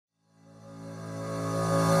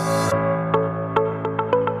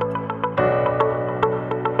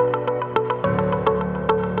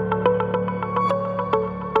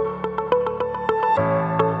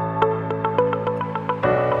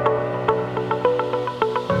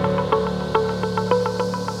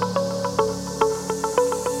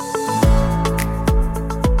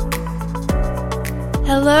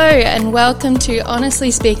and welcome to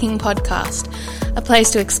Honestly Speaking podcast, a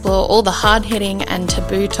place to explore all the hard-hitting and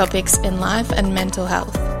taboo topics in life and mental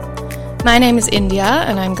health. My name is India,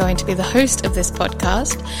 and I'm going to be the host of this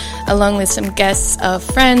podcast, along with some guests of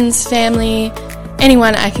friends, family,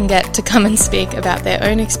 anyone I can get to come and speak about their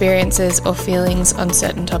own experiences or feelings on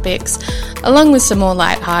certain topics, along with some more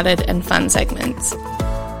lighthearted and fun segments.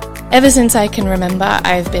 Ever since I can remember,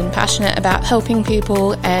 I've been passionate about helping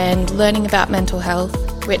people and learning about mental health,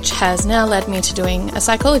 which has now led me to doing a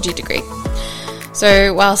psychology degree.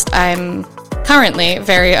 So whilst I'm currently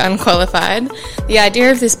very unqualified, the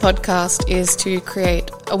idea of this podcast is to create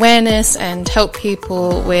awareness and help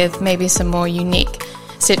people with maybe some more unique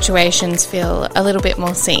situations feel a little bit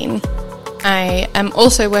more seen. I am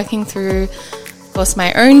also working through, of course,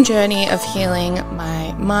 my own journey of healing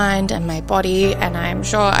my mind and my body, and I'm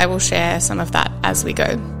sure I will share some of that as we go.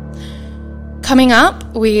 Coming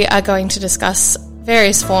up, we are going to discuss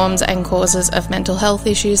various forms and causes of mental health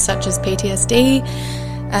issues such as PTSD,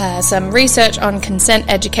 some research on consent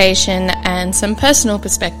education, and some personal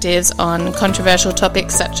perspectives on controversial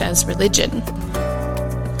topics such as religion.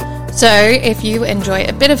 So if you enjoy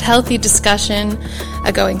a bit of healthy discussion,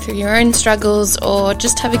 are going through your own struggles, or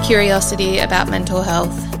just have a curiosity about mental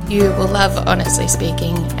health, you will love Honestly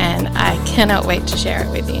Speaking, and I cannot wait to share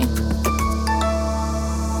it with you.